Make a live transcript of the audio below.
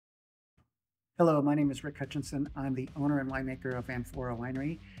Hello, my name is Rick Hutchinson. I'm the owner and winemaker of Amphora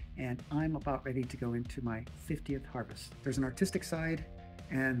Winery, and I'm about ready to go into my 50th harvest. There's an artistic side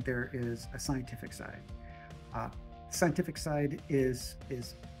and there is a scientific side. Uh, Scientific side is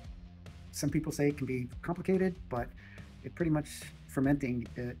some people say it can be complicated, but it pretty much fermenting,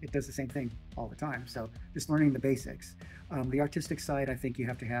 it does the same thing all the time. So just learning the basics. The artistic side, I think you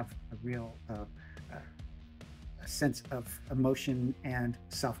have to have a real a sense of emotion and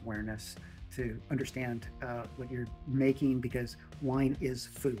self-awareness to understand what you're making, because wine is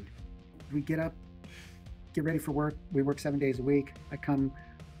food. We get up, get ready for work. We work 7 days a week. I come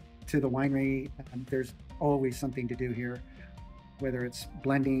to the winery, and there's always something to do here, whether it's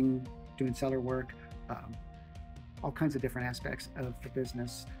blending, doing cellar work, all kinds of different aspects of the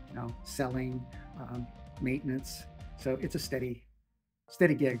business, selling, maintenance. So it's a steady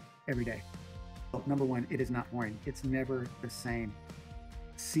gig every day. Well, number one, it is not boring. It's never the same.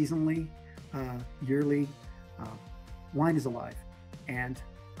 Seasonally, yearly, wine is alive, and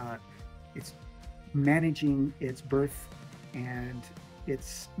it's managing its birth and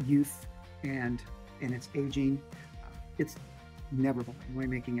its youth and its aging. It's never boring.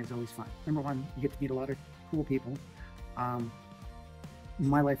 Winemaking is always fun. Number one, you get to meet a lot of cool people.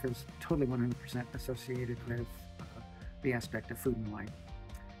 My life is totally 100% associated with the aspect of food and wine,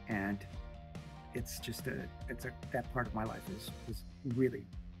 and it's just that part of my life is really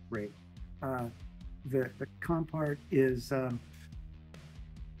great. The con part is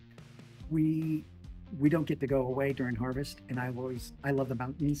we don't get to go away during harvest, and I love the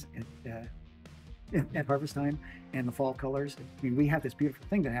mountains at harvest time and the fall colors. I mean, we have this beautiful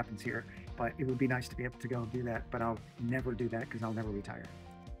thing that happens here, but it would be nice to be able to go and do that, but I'll never do that because I'll never retire.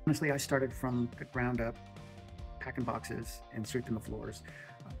 Honestly, I started from the ground up, packing boxes and sweeping the floors.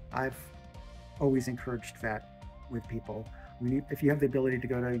 I've always encouraged that with people. If you have the ability to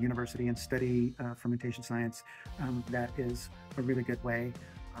go to university and study fermentation science, that is a really good way.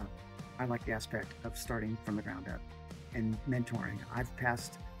 I like the aspect of starting from the ground up and mentoring. I've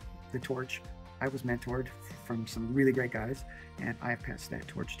passed the torch. I was mentored from some really great guys, and I've passed that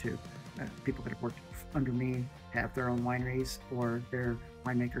torch too. People that have worked under me have their own wineries, or they're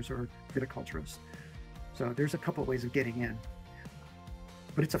winemakers or viticulturists. So there's a couple of ways of getting in,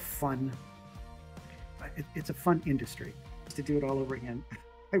 but it's a fun industry. To do it all over again,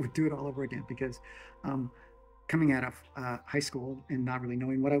 I would do it all over again, because coming out of high school and not really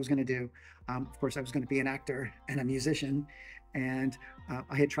knowing what I was going to do, of course I was going to be an actor and a musician, and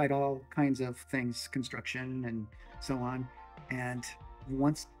I had tried all kinds of things, construction and so on. And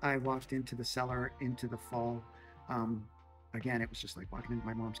once I walked into the cellar into the fall, again, it was just like walking into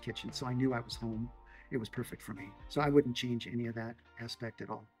my mom's kitchen. So I knew I was home. It was perfect for me. So I wouldn't change any of that aspect at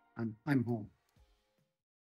all. I'm home.